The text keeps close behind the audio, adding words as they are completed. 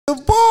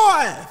The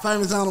boy,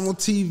 famous animal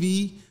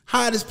TV,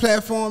 hottest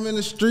platform in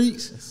the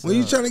streets. When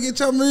you trying to get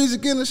your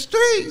music in the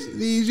streets,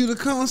 need you to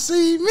come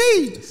see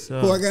me.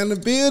 Who I got in the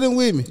building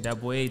with me?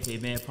 DattBoiiAj,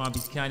 man, Palm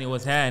Beach County,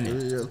 what's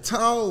happening? Real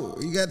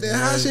tall. You got that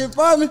hot shit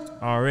for me?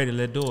 Already,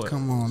 let's do it.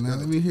 Come on now,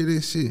 let me hear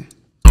this shit.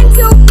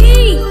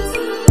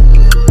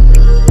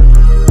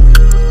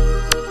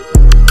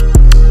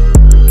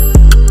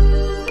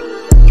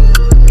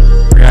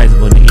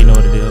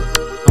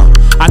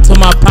 I told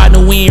my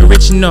partner we ain't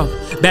rich enough.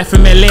 Back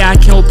from LA, I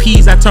count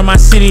peas, I turn my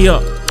city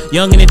up.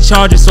 Young and in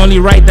charge, it's only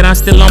right that I'm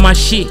still on my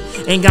shit.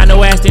 Ain't got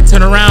no ass, then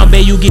turn around,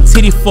 babe, you get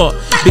titty fucked.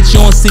 Bitch,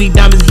 you on city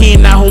diamonds here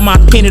and I hold my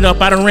pennant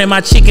up. I done ran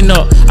my chicken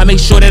up. I make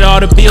sure that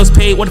all the bills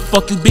paid. What the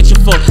fuck you bitching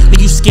for?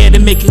 Nigga, you scared to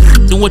make it.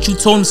 Do what you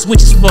told them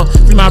switches for.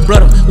 Free my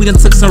brother, we done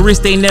took some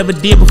risks they never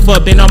did before.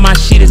 Been on my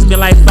shit, it's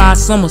been like 5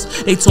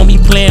 summers. They told me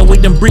playing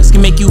with them bricks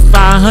can make you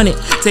 500.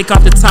 Take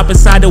off the top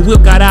inside the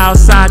whip, got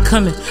outside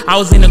coming. I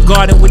was in the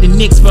garden with the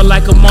Knicks, felt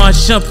like a Mon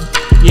Shumpin.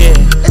 Yeah,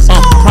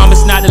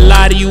 promise not to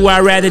lie to you,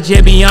 I'd rather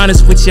just be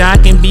honest with you. I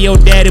can be your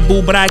daddy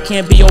boo, but I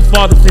can't be your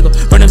father figure.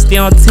 Burn them stay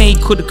on 10,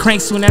 quit the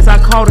crank soon as I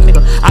call the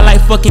nigga. I like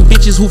fucking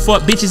bitches who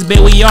fuck bitches, babe,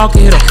 we all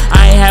can hit her.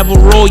 I ain't have a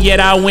role yet,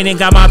 I went and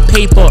got my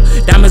paper.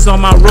 Diamonds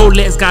on my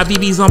Rolex, got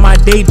BBs on my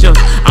day jump.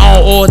 I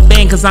don't owe a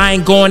thing cause I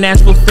ain't going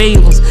ask for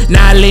favors.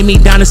 Now I lay me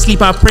down to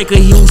sleep, I pray cause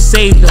he who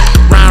saved her.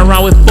 Riding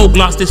around with 4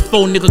 Glocks, this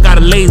 4 nigga got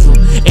a laser.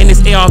 And this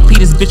ARP,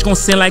 this bitch gon'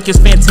 sing like it's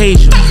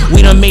Fantasia.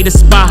 We done made the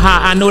spot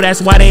hot, I know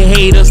that's why they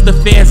hate us. The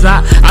feds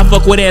out, I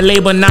fuck with that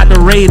label, not the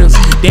Raiders.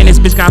 Then this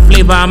bitch got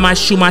flavor, I might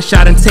shoot my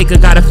shot and take her.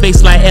 Got a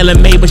face like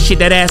LMA, but shit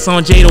that ass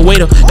on Jada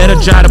Waiter. Let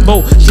her drive the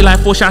boat, she like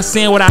 4 shots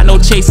in without no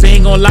chase.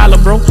 Ain't gon' lie,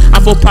 bro.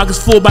 I'm 4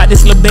 pockets full by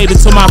this little baby.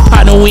 Told my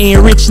partner we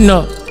ain't rich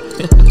enough.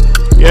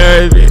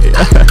 Yeah,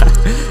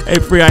 hey,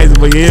 free ice,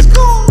 but yeah.